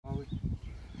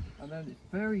And then it's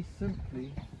very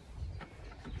simply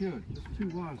secured.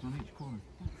 There's 2 wires on each corner.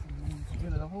 That's amazing. You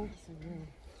know, the whole, That's a real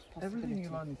everything possibility. you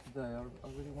learn today, I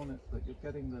really want it that you're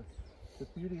getting the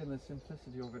beauty and the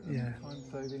simplicity of it, and Yeah. the time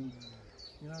saving.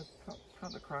 You know,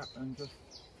 cut the crap and just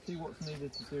see what's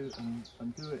needed to do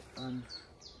and do it, and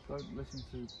don't listen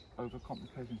to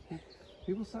overcomplications.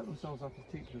 People set themselves up as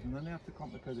teachers and then they have to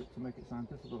complicate it to make it sound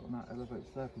difficult, and that elevates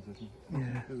their position. It's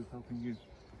nothing to do with helping you.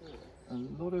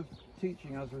 A lot of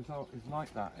teaching as a result is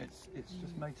like that. It's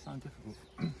just made to sound difficult.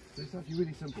 So it's actually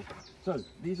really simple. So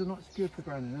these are not secured to the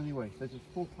ground in any way. They're just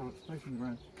 4 pallets facing the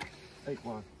ground, 8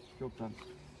 wires, job done.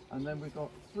 And then we've got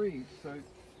 3, so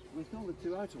we fill the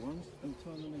 2 outer ones and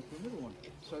turn them into a middle one.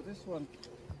 So this one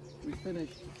we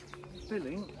finished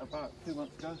filling about 2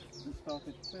 months ago and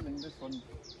started filling this one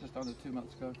just under 2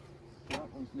 months ago. So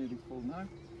that one's nearly full now.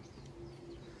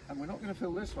 And we're not going to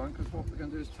fill this one because what we're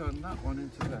going to do is turn that one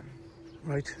into there.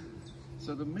 Right.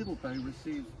 So the middle bay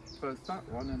receives both that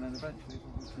one and then eventually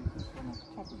we'll receive this one on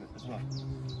top of it as well.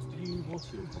 Do you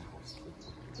water your compost?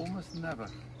 Almost never.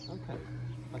 Okay.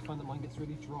 I find that mine gets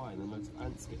really dry and then loads of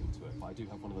ants get into it, but I do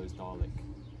have one of those Dalek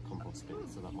compost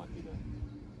bins, so that might be there.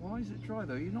 Why is it dry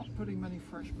though? You're not putting many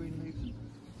fresh green leaves in.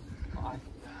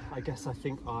 I guess I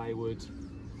think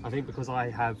because I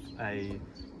have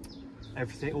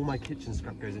everything, all my kitchen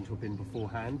scrap goes into a bin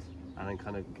beforehand and then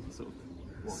kind of sort of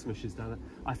smushes down there.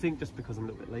 I think just because I'm a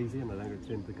little bit lazy and I don't go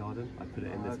to into the garden, I put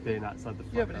it in this bin outside the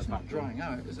front. Yeah, but it's not drying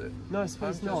out, is it? No, I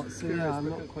suppose not. So yeah, I'm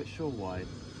not quite sure why.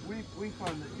 We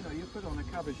find that, you know, you put on a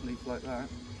cabbage leaf like that,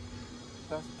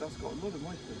 that's got a lot of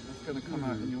moisture that's going to come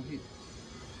out in your heat.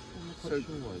 I'm not quite So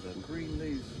sure why then. green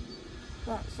leaves,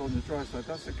 that's on the dry side,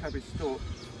 that's a cabbage stalk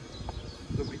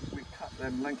that we cut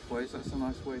them lengthways. That's a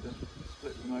nice way to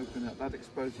split them open. That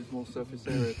exposes more surface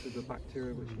area to the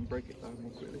bacteria which can break it down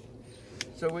more quickly.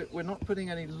 So we're not putting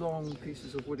any long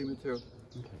pieces of woody material.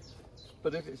 Okay.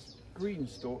 But if it's green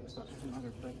stalks, that doesn't matter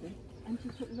a great deal. And do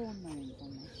you put lawn mowings on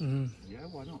this? Yeah,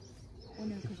 why not? Well,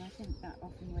 no, because I think that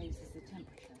often raises the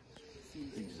temperature.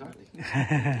 Exactly.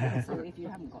 So if you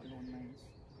haven't got lawn mowings,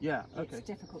 Yeah, okay. it's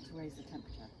difficult to raise the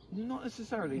temperature. Not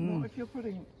necessarily. Not if you're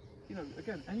putting, you know,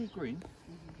 again, any green,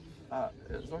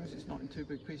 as long as it's not in 2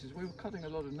 big pieces. We were cutting a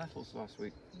lot of nettles last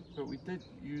week, but we did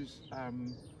use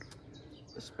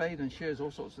a spade and shears, all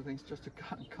sorts of things, just to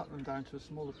cut them down to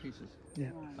smaller pieces. Yeah.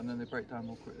 Right. And then they break down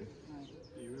more quickly. Right.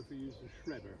 Do you ever use a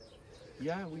shredder?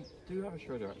 Yeah, we do have a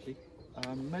shredder actually,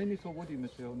 mainly for woody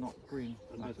material, not green.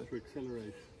 And that's for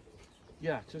acceleration?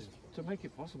 Yeah, just to make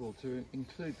it possible to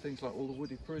include things like all the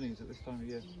woody prunings at this time of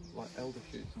year, like elder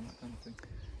shoots and that kind of thing.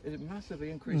 It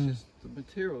massively increases the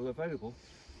material available,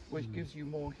 which gives you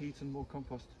more heat and more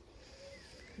compost.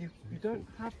 You don't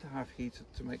have to have heat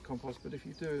to make compost, but if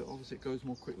you do, obviously it goes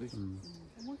more quickly. And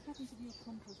what happens if your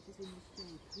compost is in the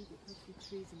shade? Do you get the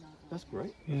trees and all that? That's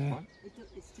great. Yeah. That's fine.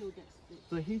 It still gets...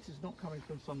 The heat is not coming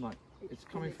from sunlight. It's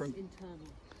coming from... internal.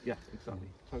 Yeah, exactly.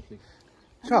 Totally.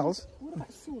 Charles? What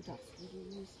about sawdust? Would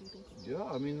you use sawdust? Yeah,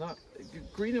 I mean, that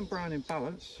green and brown in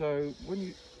balance, so when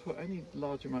you put any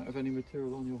large amount of any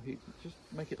material on your heat, just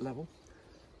make it level.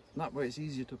 And that way it's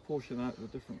easier to portion out the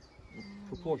different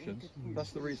proportions.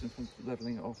 That's the reason for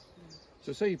leveling it off.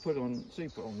 So say you put on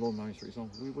lawn mowings, for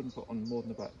example, we wouldn't put on more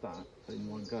than about that in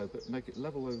one go, but make it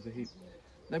level over the heat.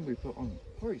 Then we put on,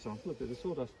 for example, a bit of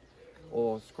sawdust,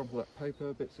 or scrumple that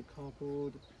paper, bits of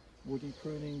cardboard, woody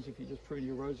prunings, if you just prune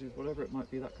your roses, whatever it might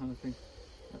be, that kind of thing.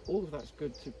 All of that's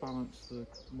good to balance the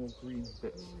more green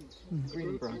bits, green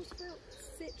and brown. What about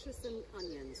citrus and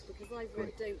onions? Because I've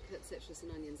read Great. don't put citrus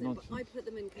and onions in, Nonsense. but I put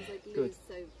them in because I Good. lose,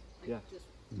 so I Yeah. just...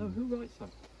 No, who writes that?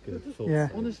 Good. Yeah.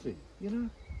 Honestly, you know?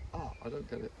 I don't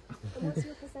get it. And what's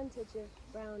your percentage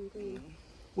of brown, green?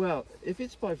 Well, if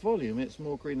it's by volume, it's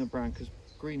more green than brown because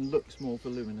green looks more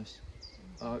voluminous.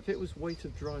 If it was weight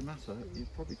of dry matter, you're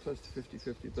probably close to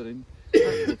 50-50, but in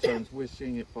practical terms, we're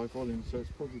seeing it by volume, so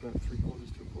it's probably about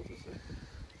 3/4 to 1/4.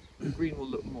 So green will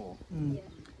look more,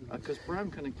 because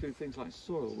brown can include things like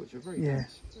soil, which are very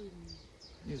dense.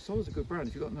 Yeah, soil's a good brown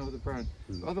if you've got no other brown.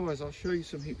 But otherwise, I'll show you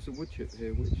some heaps of wood chip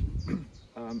here, which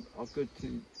are good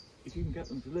to, if you can get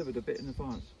them delivered a bit in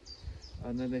advance,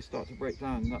 and then they start to break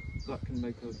down, that can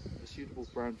make a suitable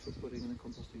brown for putting in a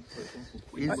composting, for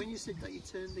example. When you said that you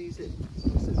turn these in,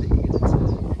 you said that you're going to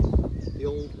turn the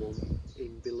old one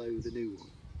in below the new one.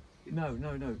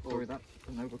 No, sorry, that's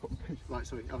an overcomplication. Right,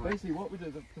 sorry. All right. Basically what we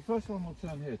do, the first one we'll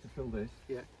turn here to fill this,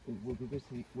 Yeah. will be this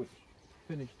heat, which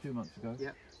finished 2 months ago.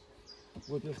 Yeah.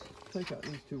 We'll just take out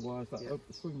these 2 wires,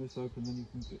 swing this open, then you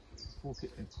can fork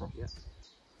it across. Yeah.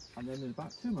 And then in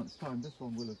about 2 months' time, this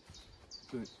one will have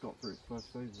got through its first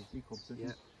phase of decomposition.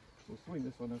 Yeah. we'll swing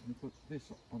this one over and put this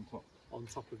on top. On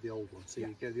top of the old one, so Yeah.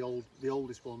 you get the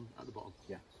oldest one at the bottom.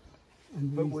 Yeah.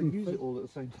 And But we'll use it all at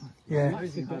the same time. Yeah. It's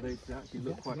amazing how they actually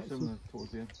look Yeah, quite yeah, similar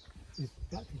towards the end. You've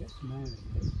got to get some air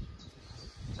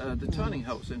in it. The turning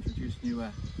helps introduce new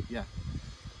air, yeah.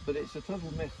 But it's a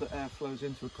total myth that air flows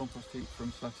into a compost heap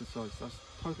from slatted sides. That's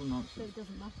total So nonsense. it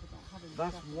doesn't matter about having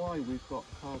That's stuff. why we've got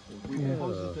cardboard. We Yeah.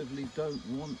 positively don't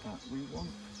want that. We want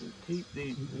to keep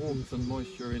the warmth and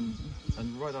moisture in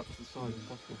and right up to the side if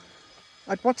possible.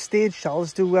 At what stage,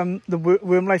 Charles, do the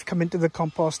worm life come into the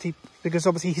compost heap? Because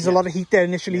obviously he's a Yeah. lot of heat there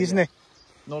initially, Yeah, isn't yeah. it?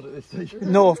 Not at this stage.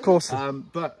 No, of course.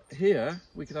 But here,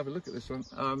 we could have a look at this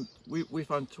one. We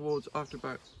find towards, after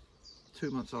about 2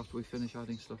 months after we finish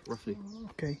adding stuff, roughly.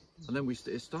 Okay. And then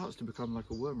it starts to become like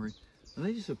a wormery. And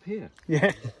they disappear.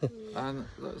 Yeah. And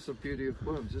that's the beauty of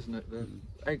worms, isn't it? The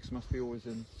eggs must be always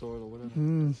in soil or whatever.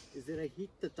 Mm. Is there a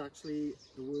heat that actually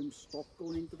the worms stop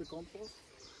going into the compost?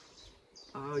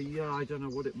 Yeah, I don't know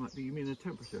what it might be. You mean the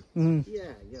temperature? Mm.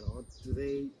 Yeah, you know, do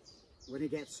they, when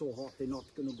it gets so hot, they're not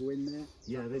going to go in there?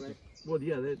 Yeah,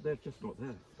 they're just not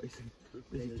there, basically.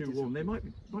 This is too warm. They might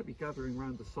be gathering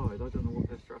around the side. I don't know what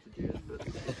their strategy is,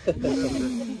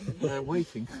 but they're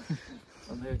waiting.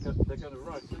 And they're going to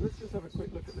arrive. So let's just have a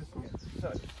quick look at this one.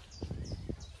 So,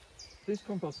 this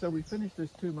compost, so we finished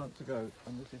this 2 months ago,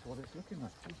 and this is what it's looking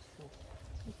like.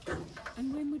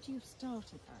 And when would you have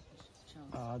started that,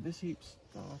 Charles? This heap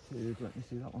started, let me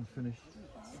see, that one finished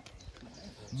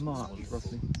March,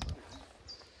 roughly.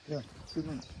 Yeah, 2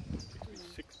 months.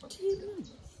 6 months. 2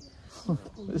 months?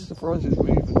 This surprises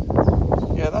me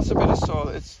even. Yeah, that's a bit of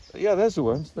soil. Yeah, there's the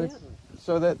worms.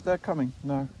 So they're coming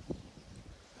now.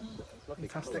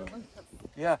 Fantastic.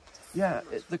 Yeah,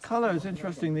 the colour is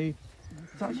interesting.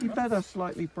 It's actually better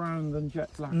slightly brown than jet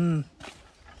black. Mm.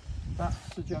 That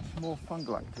suggests more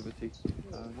fungal activity.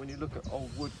 When you look at old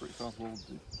wood, for example,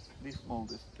 the leaf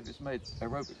mould, if it's made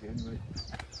aerobically anyway,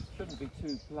 it shouldn't be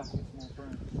too black, it's more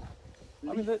brown.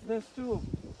 I mean, there's still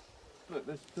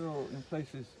in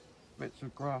places bits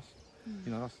of grass.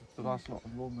 You know, that's the last lot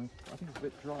of lawn. I think it's a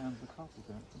bit dry under the carpet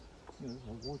there, actually. You know,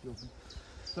 there's a wardrobe.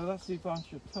 So that's the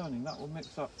advantage of turning. That will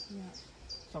mix up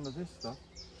some of this stuff.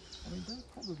 I mean,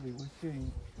 we're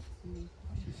seeing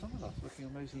actually some of that's looking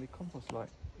amazingly compost-like.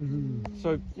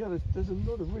 So yeah, there's a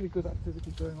lot of really good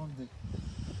activity going on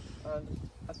here. And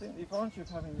I think the advantage of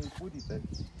having these woody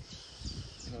bits,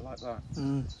 you know, like that.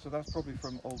 So that's probably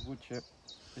from old wood chip.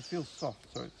 It feels soft,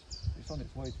 so it's on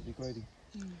its way to degrading.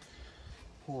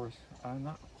 Porous, and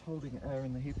that's holding air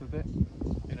in the heap a bit.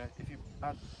 You know, if you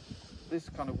add this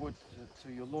kind of wood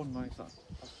to your lawn mowing, that's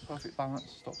perfect balance,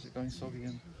 stops it going soggy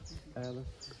and airless.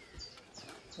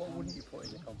 What wouldn't you put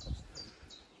in the compost?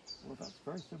 Well, that's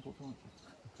very simple to answer.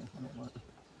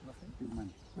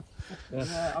 Nothing.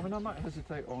 Yeah, I mean, I might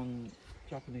hesitate on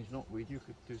Japanese knotweed. You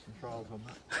could do some trials on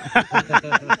that.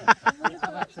 You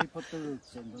can actually put the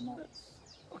roots in, the knots.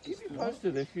 I'll keep you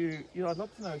posted if you know, I'd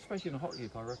love to know, especially in a hot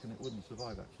heap, I reckon it wouldn't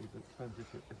survive actually, but it depends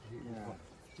if the heat was hot.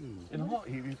 In a hot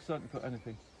heap, you can certainly put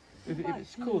anything. If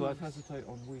it's cool, I'd hesitate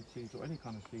on weed seeds or any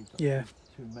kind of seeds. Yeah.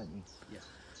 Too many. Yeah.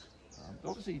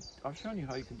 Obviously, I've shown you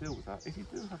how you can deal with that. If you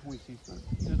do have weed seeds,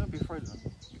 don't be afraid of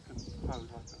them. You can hoe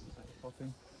like that,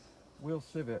 potting. We'll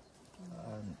sieve it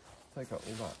and take out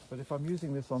all that. But if I'm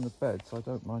using this on the beds, I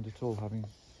don't mind at all having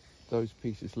those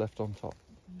pieces left on top.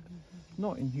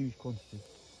 Not in huge quantities.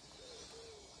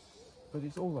 But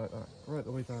it's all like that, right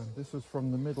the way down. This was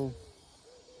from the middle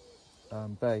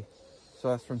bay. So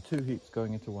that's from 2 heaps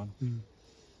going into 1.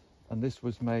 And this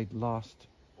was made last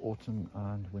autumn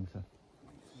and winter.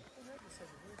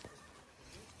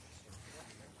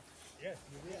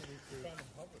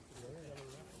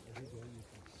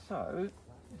 So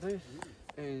this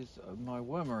is my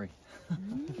wormery.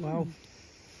 Wow.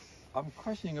 I'm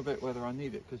questioning a bit whether I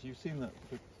need it, because you've seen that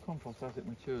the compost as it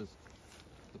matures,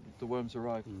 the worms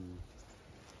arrive.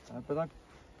 But I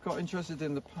got interested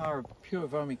in the power of pure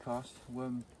vermicast,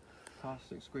 worm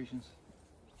cast excretions,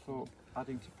 for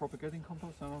adding to propagating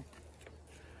compost. Now,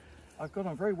 I've got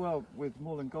on very well with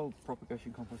Moorland Gold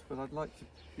propagation compost, but I'd like to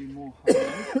be more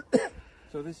homemade.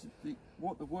 So this is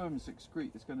what the worms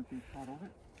excrete is going to be part of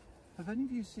it. Have any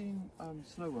of you seen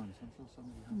slow worms? I'm sure some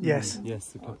of you have. Yes.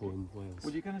 Yes, a couple in Wales.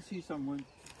 Well, you're going to see someone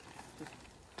just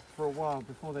for a while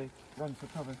before they run for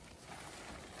cover.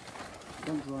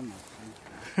 Don't run.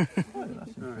 Oh,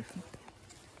 that's interesting.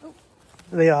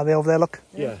 They're over there, look.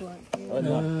 Yeah.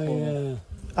 Yeah.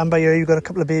 And by here you've got a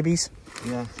couple of babies.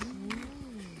 Yeah.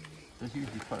 There's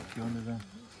usually quite a few under there.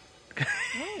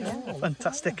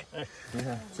 Fantastic.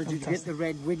 Yeah. So did you get the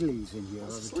red wigglies in here, or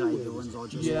the tiger ones, or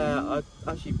just... Yeah,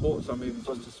 I actually bought some even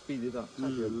just to speed it up. It's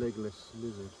actually a legless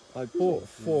lizard. I bought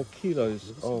 4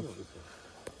 kilos of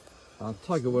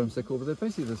tiger worms, they're called, but they're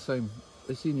basically the same.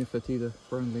 Senior fetida,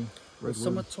 brownling, red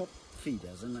Some are worms. top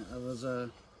feeders, and others are...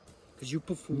 Because you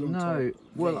put food on No, top.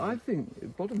 well, there. I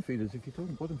think bottom feeders, if you're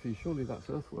talking bottom feeders, surely that's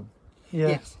earthworm. Yeah.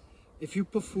 Yes. If you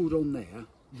put food on there,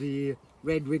 the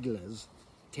red wigglers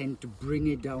tend to bring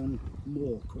it down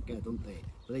more quicker, don't they?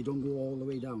 But they don't go all the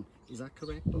way down. Is that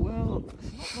correct? Well,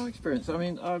 it's not my experience. I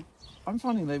mean, I'm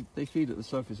finding they feed at the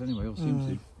surface anyway, or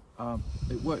seem to.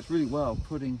 It works really well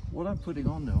putting, what I'm putting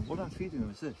on now, what I'm feeding them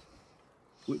is this,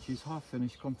 which is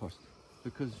half-finished compost,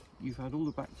 because you've had all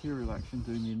the bacterial action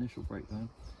doing the initial breakdown.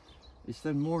 It's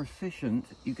then more efficient,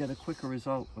 you get a quicker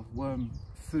result of worm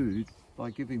food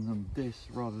by giving them this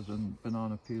rather than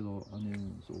banana peel or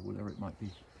onions or whatever it might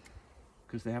be,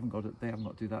 because they haven't got to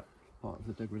do that part of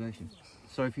the degradation.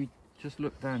 So if you just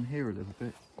look down here a little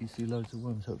bit, you see loads of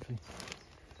worms hopefully.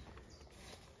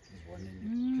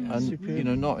 And you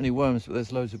know, not only worms, but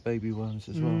there's loads of baby worms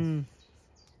as well. You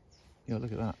know,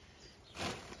 look at that.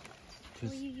 How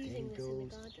are you using this in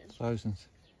the garden? Thousands.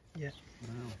 Yeah.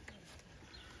 Wow.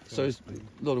 So there's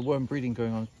a lot of worm breeding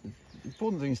going on. The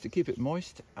important thing is to keep it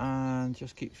moist and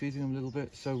just keep feeding them a little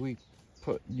bit. So we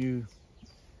put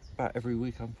about every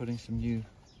week I'm putting some new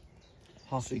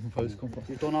half decomposed compost.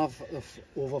 You don't have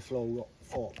overflow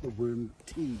for the worm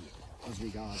tea as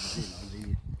regards, you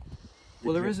know,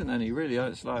 Well, there isn't any really.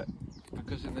 It's like,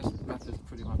 because in this method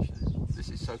pretty much this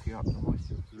is soaking up the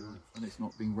moisture and it's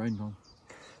not being rained on.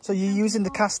 So you're using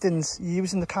the castings. You're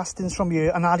using the castings from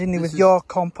you and adding it with is- your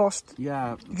compost.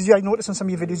 Yeah. Because I noticed on some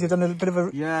of your videos you've done a bit of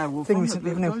a Well, thing from recently,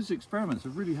 haven't you? those experiments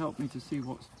have really helped me to see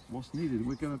what's needed.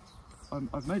 We're going to.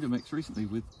 I've made a mix recently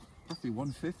with roughly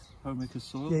 1/5 homemaker's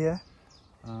soil. Yeah.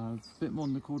 A bit more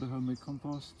than a quarter homemade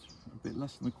compost. A bit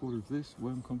less than a quarter of this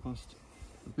worm compost.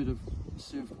 A bit of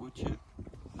sieved wood chip,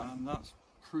 and that's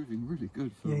proving really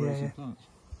good for raising plants.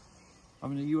 I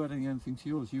mean, are you adding anything to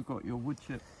yours? You've got your wood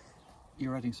chip.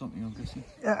 You're adding something, I'm guessing.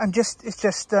 Yeah, and it's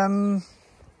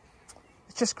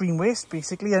just green waste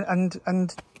basically,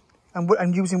 and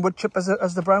using wood chip as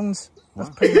the browns. That's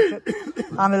pretty much it.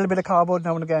 And a little bit of cardboard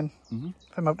now and again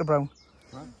from out the brown.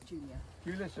 Right.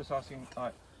 Julia's just asking,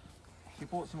 like, she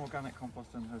bought some organic compost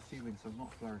and her seedlings have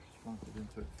not flourished, planted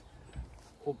into it.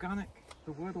 Organic,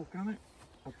 the word organic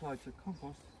applied to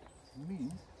compost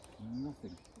means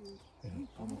nothing,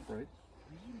 I'm afraid.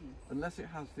 Unless it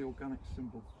has the organic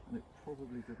symbol, and it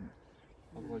probably didn't.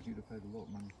 Otherwise you'd have paid a lot of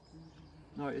money.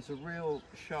 No, it's a real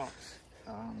sharks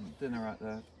dinner out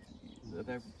there.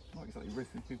 They're not exactly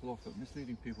ripping people off, but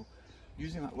misleading people.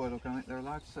 Using that word organic, they're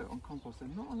allowed to say it on compost. They're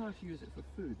not allowed to use it for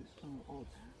food. It's kind of odd.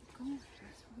 Gosh,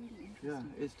 that's really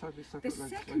interesting. Yeah, it's totally The separate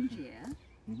second legislation.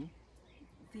 year,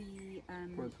 the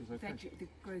Growth was okay. the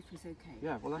growth was okay.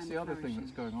 Yeah, well that's and the other thing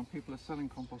that's flourishing. going on. People are selling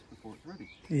compost before it's ready.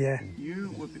 Yeah.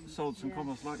 You sold some Yeah.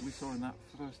 compost like we saw in that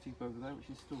first heap over there, which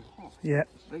is still hot. Yeah.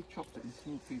 They chopped it in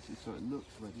small pieces so it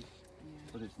looks ready,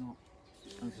 but it's not.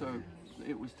 And so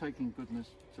it was taking goodness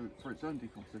for its own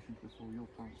decomposition before your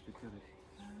plants could get it.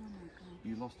 Oh my God.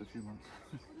 You lost a few months.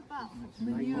 What about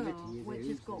Naivety manure, is which there, has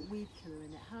isn't got it? weed killer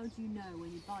in it? How do you know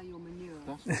when you buy your manure?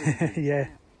 That's what it is. Yeah.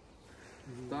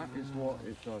 That is what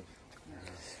it does.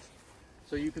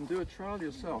 So you can do a trial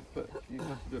yourself, but you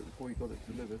have to do it before you got it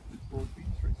delivered. With broad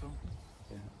beans, for example.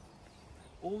 Yeah.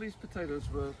 All these potatoes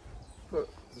were put,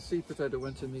 the seed potato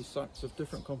went in these sacks of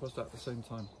different compost at the same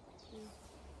time.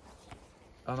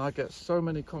 And I get so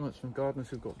many comments from gardeners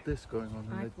who've got this going on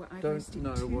and I've they wasted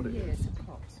don't know 2 what it years is. of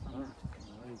crops on that.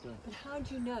 There you go. But how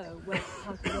do you know where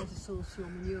to source your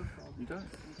manure from? You don't.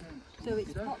 So it's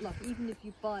You don't. potluck, even if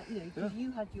you buy, you know, because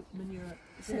you had your manure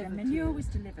So the delivered to manure you. was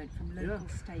delivered from local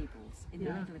Yeah. stables in the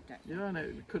Yeah. middle of Dowding. Yeah, and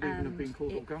it could even have been And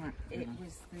called it- organic. you It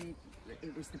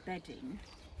know. was the bedding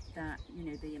that, you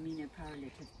know, the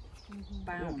aminopyrrolate had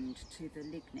bound to the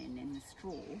lignin in the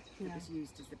straw that was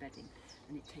used as the bedding,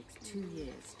 and it takes 2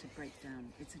 years to break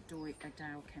down. It's a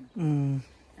Dow chemical,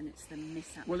 and it's the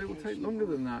misapplication. Well, it will take longer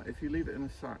than that if you leave it in a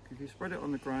sack. If you spread it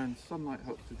on the ground, sunlight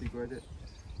helps to degrade it,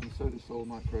 and so do soil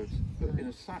microbes. But in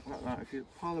a sack like that, if you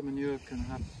pile of manure can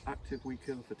have active weed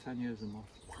killer for 10 years and more.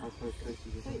 I've heard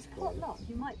cases of So it's that. potluck.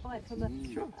 You might buy it from a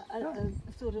Yeah.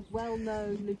 sort of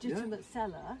well-known, legitimate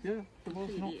seller, Yeah, the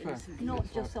world's not fair. not It's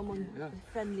just like- someone, Yeah.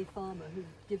 a friendly farmer who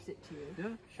gives it to you.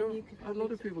 Yeah, sure. You could A have lot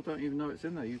it- of people don't even know it's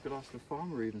in there. You could ask the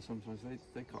farmer even sometimes.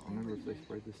 They can't remember if they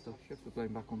sprayed this stuff. You have to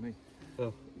blame back on me.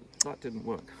 Oh. That didn't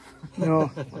work. No.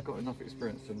 I got enough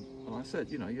experience and I said,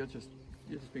 you know, you're just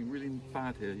being really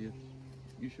bad here.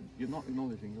 you're not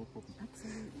acknowledging your problem.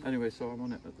 Absolutely. Anyway, so I'm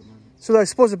on it at the moment. So I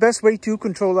suppose the best way to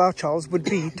control that, Charles, would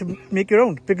be to make your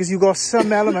own, because you've got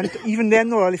some element. Even then,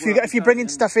 though, if you're bringing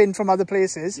stuff in from other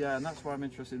places. Yeah, and that's why I'm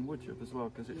interested in wood chip as well,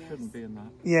 because it shouldn't be in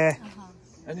that. Yeah.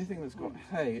 Anything that's got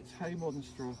hay, it's hay more than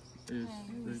straw.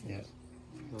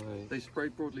 They spray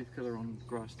broadleaf killer on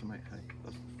grass to make hay.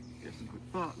 That's good.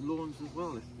 But lawns as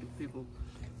well, if people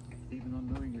even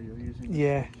unknowingly are using.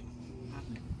 Yeah.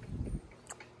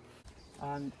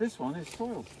 And this one is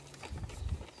soil.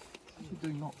 Actually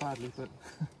doing not badly, but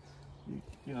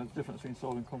you know the difference between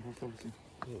soil and compost, obviously.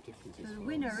 So the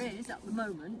winner is, at the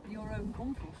moment, your own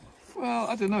compost. Well,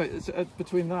 I don't know. It's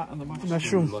between that and the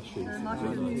mushroom.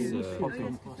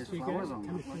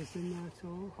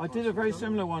 I did a very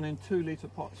similar one in 2-litre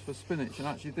pots for spinach, and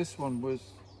actually this one was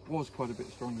quite a bit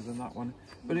stronger than that one.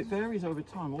 But it varies over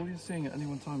time. All you're seeing at any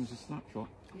one time is a snapshot.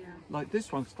 Yeah. Like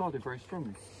this one started very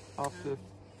strongly. After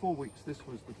 4 weeks, this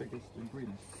was the biggest and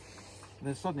greenest. And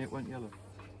then suddenly it went yellow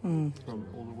from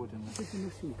all the wood in there. Is the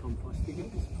mushroom compost, do you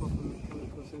get this problem with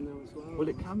chemicals in there as well? Well,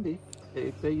 it can be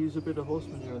if they use a bit of horse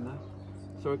manure in there.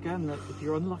 So again, if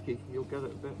you're unlucky, you'll get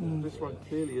it a bit. This one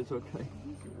clearly is okay.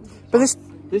 But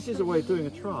this is a way of doing a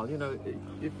trial. You know,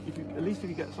 if you, at least if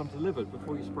you get some delivered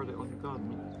before you spread it on your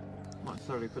garden. Not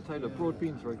necessarily potato. Broad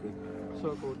beans very good.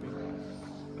 So broad beans.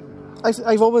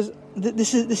 I've always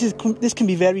this can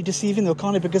be very deceiving though,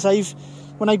 can't it? Because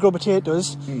when I grow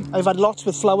potatoes, I've had lots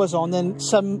with flowers on, then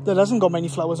some that hasn't got many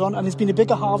flowers on, and there's been a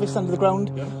bigger harvest under the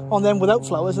ground on them without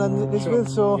flowers than this with.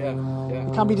 So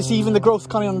it can be deceiving, the growth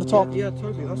coming on the top. Yeah,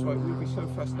 totally. That's why it would be so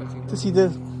fascinating to see the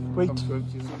weight.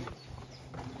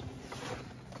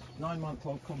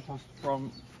 9-month-old compost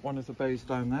from one of the bays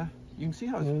down there. You can see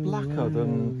how it's blacker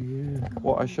than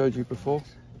what I showed you before.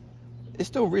 It's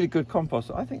still really good compost.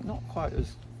 I think not quite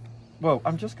as well.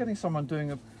 I'm just getting someone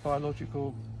doing a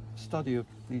biological study of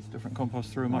these different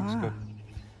composts through a microscope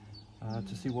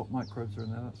to see what microbes are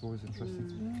in there. That's always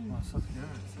interesting.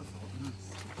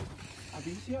 But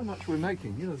you see how much we're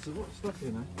making. You know, there's a lot of stuff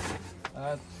here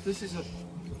now. This is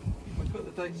we put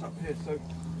the dates up here. So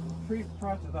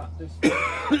prior to that,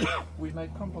 we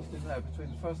made compost in there between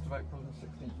the 1st of April and the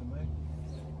 16th of May,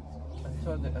 and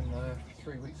turned it in there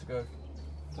 3 weeks ago.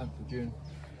 10th of June,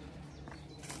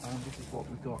 and this is what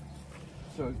we've got.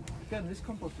 So again, this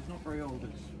compost is not very old.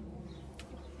 It's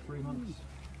 3 months,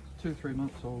 2-3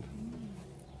 months old.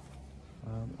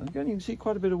 And again, you can see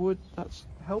quite a bit of wood. That's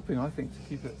helping, I think, to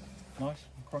keep it nice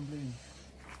and crumbly. And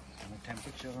the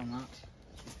temperature on that?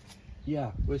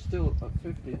 Yeah, we're still at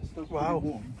 50. It's still pretty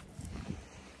warm.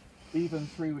 Even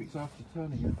 3 weeks after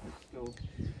turning it, it's still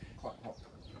quite hot.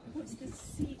 What's the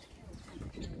seed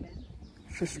temperature again?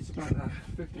 It's about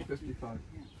 50-55.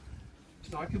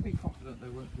 So I can be confident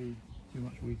there won't be too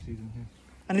much weed seed in here.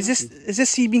 And is this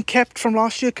seed being kept from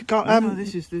last year? No,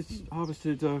 this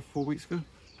harvested 4 weeks ago,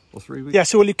 or 3 weeks. Yeah,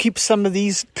 so will you keep some of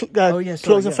these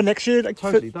closing for next year? Like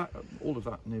totally. All of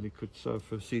that nearly could serve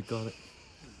for seed garlic.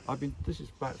 This is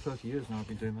about 30 years now I've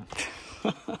been doing that.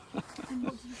 And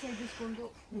what did you say this one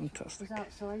got? Fantastic. Was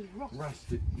outside rust?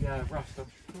 Rust, yeah, rust. I'm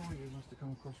sure you must have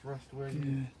come across rust where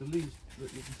the leaves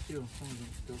that you can see on some of them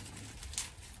still.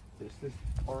 It's this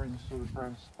orange sort of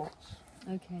brown spots.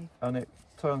 Okay. And it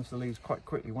turns the leaves quite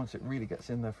quickly once it really gets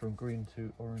in there from green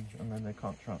to orange, and then they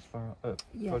can't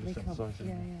photosynthesize it.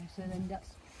 Yeah. So then that's.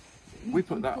 We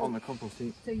put that on the compost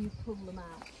heap. So you pull them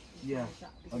out. Yeah.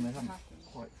 And they haven't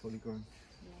quite fully grown.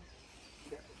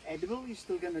 Edible? You're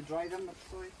still going to dry them?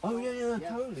 Oh yeah,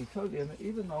 totally. And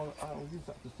even though I'll use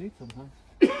that for seed sometimes.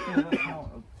 Yeah, that's not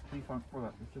a defunct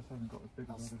product. It just hasn't got as big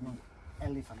as that.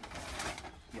 Elephant.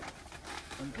 Yeah.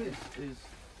 And this is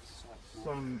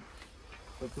some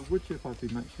of the wood chip I've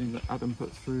been mentioning that Adam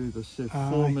put through the sieve,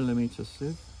 4mm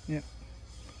sieve. Yeah.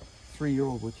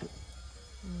 3-year-old wood chip.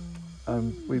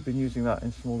 We've been using that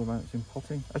in small amounts in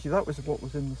potting. Actually, that was what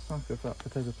was in the sack of that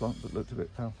potato plant that looked a bit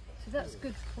pale. So that's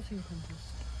good potting compost.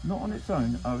 Not on its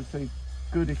own. I would say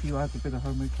good if you add a bit of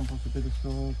homemade compost, a bit of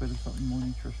soil, a bit of something more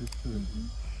nutritious to it.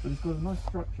 But it's got a nice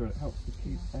structure. It helps to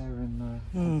keep air in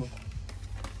compost.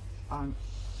 And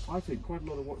I think quite a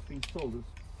lot of what's being sold as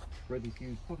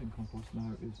ready-to-use potting compost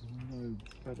now is no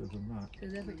better than that. So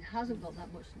therefore it hasn't got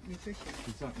that much nutrition.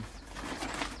 Exactly.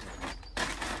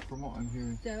 From what I'm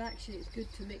hearing. So actually it's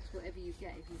good to mix whatever you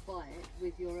get if you buy it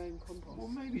with your own compost. Well,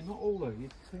 maybe not all though.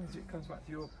 It comes back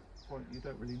to your point, you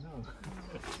don't really know.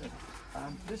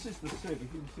 This is the sieve. You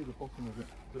can see the bottom of it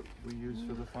that we use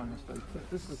for the final stage.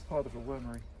 This is part of a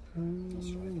wormery.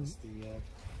 That's right. That's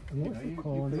the What's it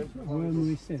called?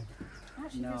 Wormery sieve.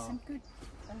 Actually, No. there's some good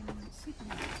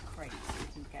supermarket crates you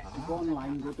can get. Go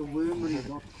online, go to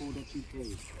wormery.co.uk.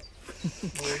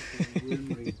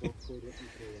 Wormery.co.uk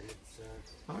and it's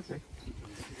Okay.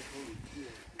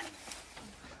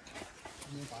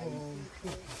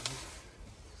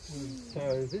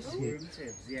 So this heat. worm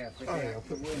sieves, yeah, but Oh, they yeah, have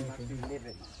the worm actually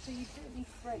living. So you don't need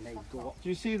to break They that go off. up. Do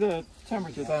you see the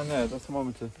temperature down there, the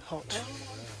thermometer?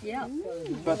 Yeah.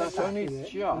 But that's only And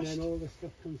just. then all the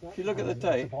stuff comes out. If you look at the At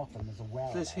date, bottom there's a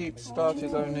well. this heat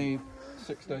started only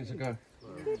 6 days ago.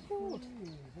 Good Lord.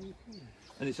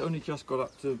 And it's only just got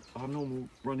up to our normal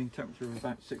running temperature of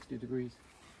about 60 degrees.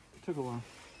 It took a while.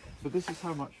 But this is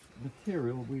how much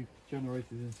material we've generated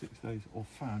in 6 days, or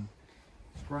found.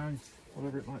 Ground,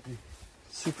 whatever it might be.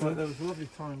 Super. Like, there was a lovely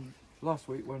time last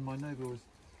week when my neighbour was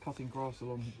cutting grass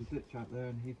along the ditch out there,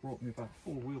 and he brought me about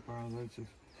 4 wheelbarrow loads of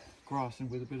grass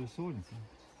and with a bit of soil in.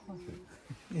 Perfect.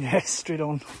 Yeah, straight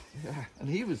on. Yeah, and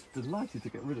he was delighted to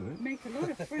get rid of it. Make a lot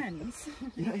of friends.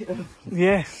 Yeah,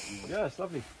 Yeah. yeah, it's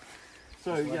lovely.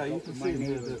 So yeah, you can see My here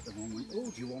neighbour that at the moment. Oh,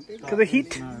 do you want it? Look at the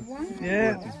heat. Wow.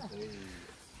 Yeah.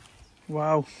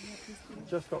 Wow.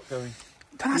 just got going.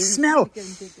 That smell.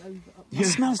 It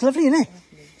smells lovely, innit?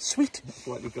 Sweet.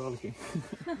 Slightly garlicky.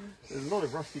 There's a lot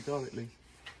of rusty garlic leaves.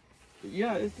 But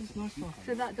yeah, it's just nice stuff.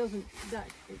 So that doesn't, that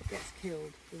it gets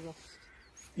killed, the rust.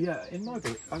 Yeah, in my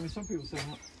book, I mean, some people say,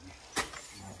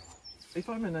 if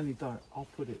I'm in any diet, I'll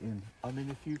put it in. I mean,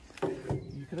 if you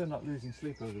could end up losing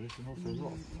sleep over this, and also a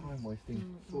lot of time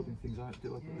wasting sorting things out.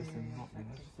 Do I put this in? Not in.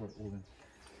 I just throw it all in.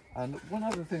 And one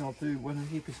other thing I'll do when a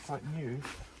heap is quite new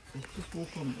is just walk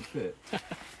on it a bit.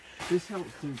 This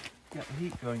helps to get the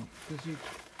heat going, because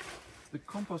the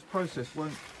compost process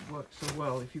won't work so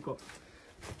well if you've got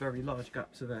very large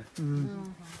gaps of air.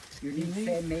 You need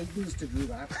fair maidens to do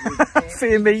that.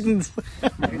 Fair maidens.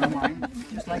 You know mine?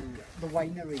 Just like the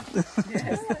winery.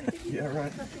 Yeah,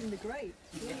 right. The grape.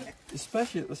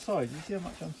 Especially at the sides. You see how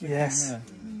much I'm thinking Yes. there?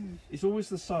 It's always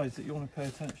the sides that you want to pay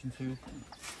attention to,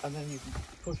 and then you can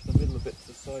push the middle a bit to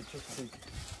the side just to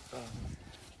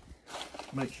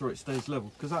make sure it stays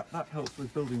level, because that helps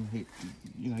with building heat.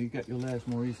 You know, you get your layers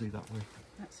more easily that way.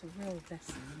 That's a real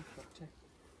lesson you've got to.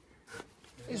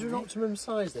 Is there an optimum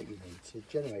size that you need to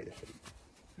generate the heat?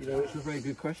 You know, it's a very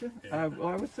good question. I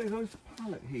would say those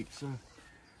pallet heats are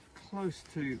close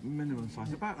to minimum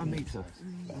size, about a metre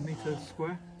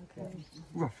square,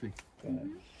 roughly.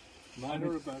 Mine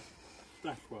are about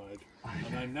that wide,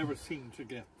 and I never seem to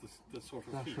get the sort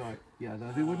of That's heat. right. Yeah,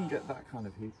 no, they wouldn't get that kind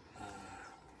of heat.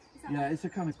 Yeah, it's a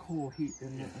kind of core heat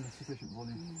in a sufficient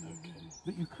volume.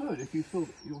 But you could, if you filled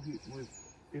your heat with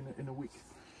in a week.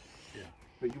 Yeah.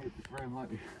 But you would be very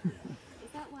unlikely.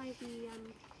 Is that why the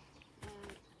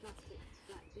plastic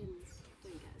black bins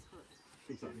don't get as hot?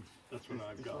 Exactly. That's what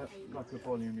I've got. Like a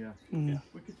volume, yeah. Mm.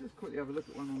 We could just quickly have a look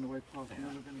at one on the way past, and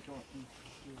then we're going to go up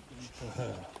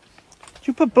and Do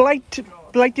you put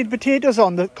blighted potatoes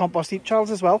on the compost heap,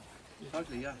 Charles, as well?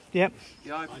 totally, yeah. Yep.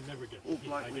 Yeah, I never get all heat.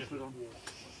 black I we get put on.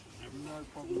 never. No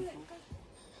problem at all.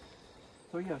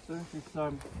 So yeah, so this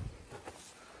is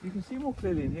you can see more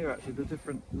clearly in here actually the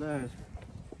different layers.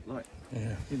 Like,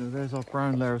 you know, there's our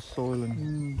brown layer of soil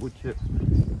and wood chip,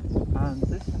 and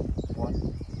this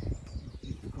one,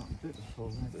 you've got a bit of soil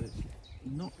there, but it's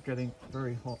not getting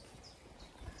very hot.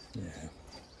 Yeah.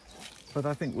 But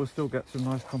I think we'll still get some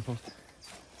nice compost.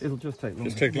 It'll just take longer.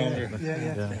 Just take longer.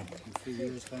 Yeah.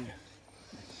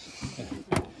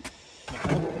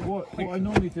 What I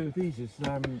normally do with these is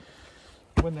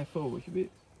when they're full,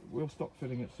 we'll stop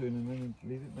filling it soon and then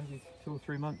leave it maybe 2 or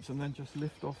 3 months, and then just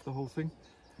lift off the whole thing,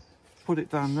 put it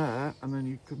down there, and then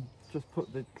you can just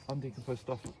put the undecomposed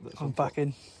stuff that's I'm on back top.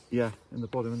 in. Yeah, in the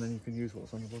bottom, and then you can use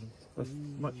what's on the bottom. That's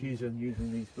much easier than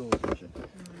using these doors, actually.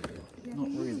 Not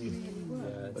really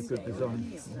a good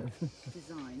design.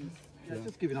 Designs. Yeah,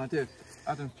 just to give you an idea,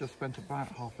 Adam's just spent about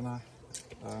half an hour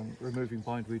removing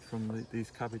bindweed from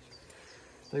these cabbage.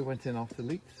 They went in after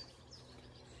leeks,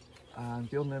 and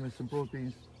beyond them is some broad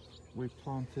beans we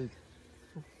planted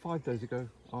 5 days ago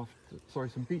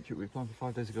some beetroot we planted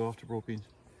 5 days ago after broad beans.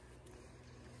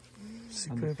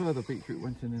 And the further beetroot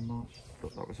went in March,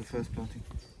 but that was the first planting.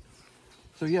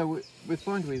 So yeah, with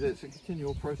bindweed it's a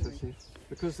continual process here,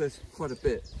 because there's quite a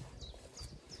bit.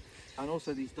 And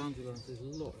also these dandelions, there's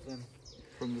a lot of them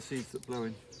from the seeds that blow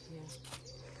in. Yeah.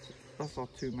 That's our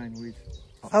 2 main weeds.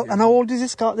 And how old is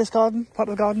this garden? Part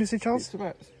of the garden, is it, Charles? It's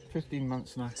about 15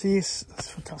 months now. See, that's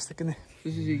fantastic, isn't it?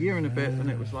 This is a year and a bit, and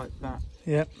it was like that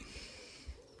Yep.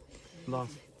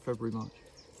 last February, March.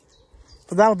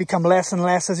 But that'll become less and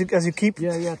less as you keep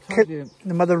totally.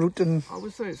 the mother root. And I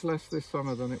would say it's less this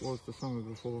summer than it was the summer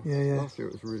before. Yeah. Last year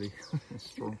it was really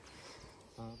strong.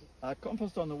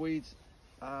 Compost on the weeds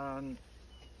and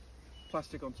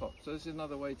plastic on top. So this is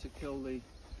another way to kill the,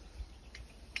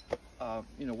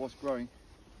 what's growing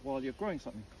while you're growing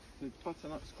something. The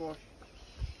butternut squash.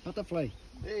 Butterfly.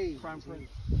 Hey, crown prince.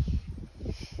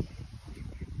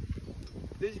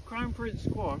 This crown prince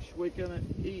squash we're going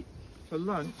to eat for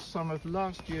lunch some of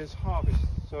last year's harvest.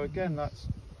 So again, that's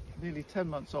nearly 10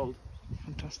 months old.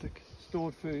 fantastic.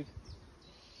 Stored food.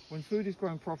 When food is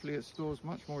grown properly, it stores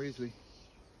much more easily.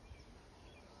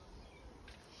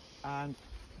 And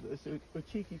there's a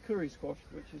cheeky curry squash,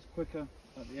 which is quicker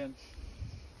at the end.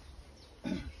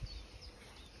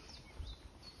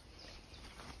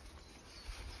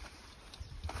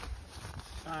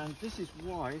 And this is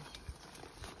why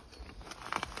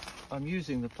I'm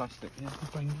using the plastic here.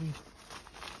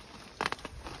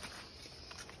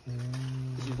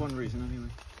 This is one reason anyway.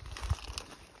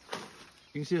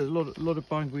 You can see there's a lot of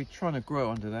bindweed trying to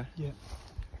grow under there. Yeah.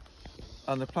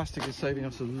 And the plastic is saving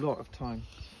us a lot of time.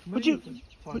 Would you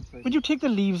take the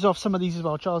leaves off some of these as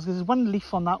well, Charles? Because there's one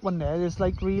leaf on that one there. It's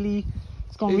like really,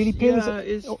 it's gone really pale. Yeah,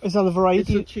 is that a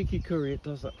variety? It's a cheeky curry. It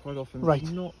does that quite often. Right.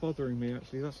 It's not bothering me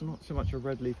actually. That's not so much a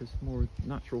red leaf. It's more a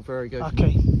natural variegation.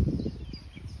 Okay.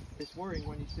 It's worrying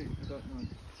when you see it. You don't know.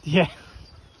 Yeah.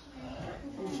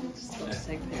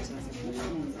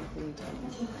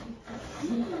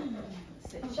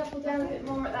 Shuffle down a bit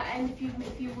more at that end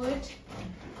if you would.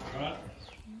 Right.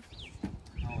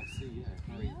 Oh, I see, yeah.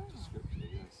 Very descriptive,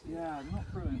 yes. Yeah,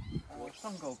 not brilliant.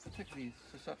 Sun gold particularly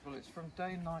susceptible. It's from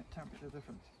day and night temperature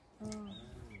difference.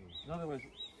 In other words,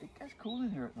 it gets cool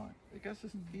in here at night. It gets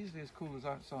as easily as cool as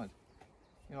outside.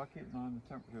 You know, I keep an eye on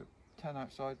the temperature. 10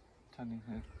 outside, 10 in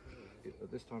here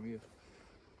at this time of year.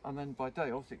 And then by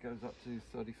day, obviously it goes up to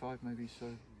 35 maybe, so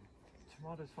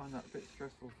tomatoes find that a bit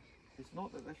stressful. It's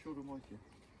not that they're short of moisture,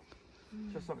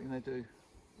 it's just something they do.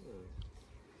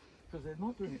 Because they're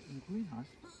not doing it in the greenhouse.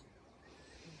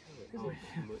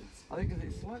 I think because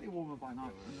it's slightly warmer by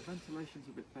night and the ventilation's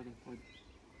a bit better.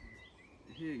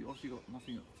 Here you obviously got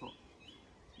nothing at the top.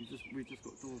 We've just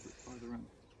got doors at either end.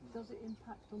 Does it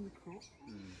impact on the crop?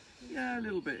 Yeah, a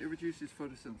little bit. It reduces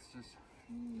photosynthesis.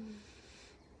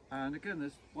 And again,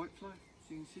 there's whitefly, so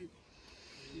you can see,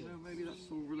 you know, maybe that's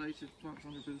all related. Plants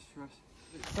under a bit of stress.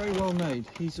 It's very well made.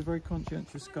 He's a very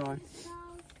conscientious guy.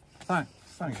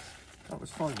 Thanks. That was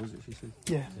 5, was it, she said?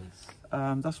 Yeah.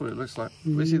 That's what it looks like.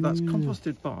 You see, that's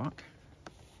composted bark,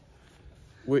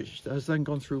 which has then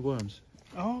gone through worms.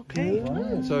 Okay.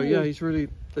 So yeah,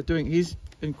 he's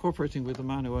incorporating with the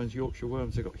man who owns Yorkshire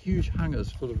Worms. They've got huge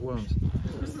hangers full of worms,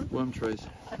 worm trays.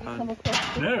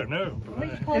 No.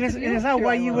 And is that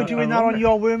why you were doing that on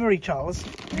your wormery, Charles?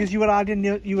 Because you were adding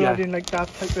adding like that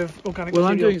type of organic Well, material?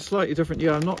 I'm doing it slightly different.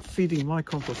 Yeah, I'm not feeding my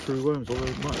compost through worms, although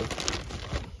it might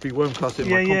be worm class in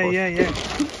my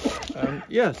compost.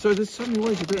 Yeah, so there's so many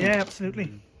ways of doing it. Yeah,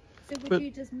 absolutely. So would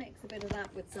you just mix a bit of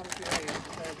that with some cereal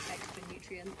for extra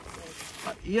nutrients?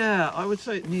 Yeah, I would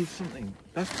say it needs something.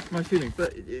 That's my feeling.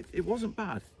 But it wasn't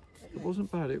bad. It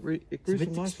wasn't bad. It grew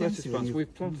some nice lettuce plants.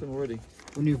 We've planted them already.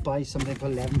 When you buy something for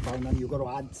 £11 and you've got to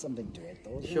add something to it,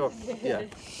 though. Sure. Yeah.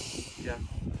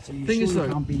 So you Thing is, though,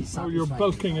 can't be satisfied. You're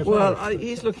bulking it well, out.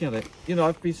 he's looking at it. You know,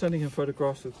 I've been sending him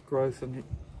photographs of growth, and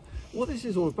what this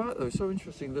is all about, though, is so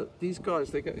interesting that these guys,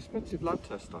 they get expensive lab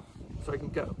test stuff, so they can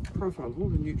get a profile of all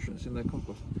the nutrients in their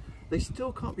compost. They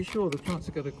still can't be sure the plants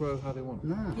are going to grow how they want.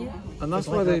 No. Yeah. And that's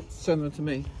why they send them to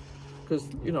me, because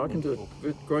you know I can do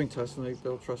a growing test and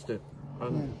they'll trust it.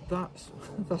 And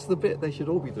that's the bit they should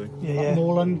all be doing. Yeah.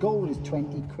 Moreland Gold is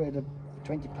 £20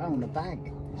 a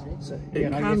bag. So,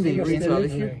 It can be retail.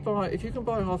 If you can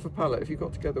buy half a pallet, if you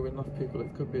got together with enough people,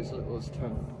 it could be as little as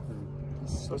 10.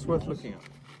 So it's worth looking at.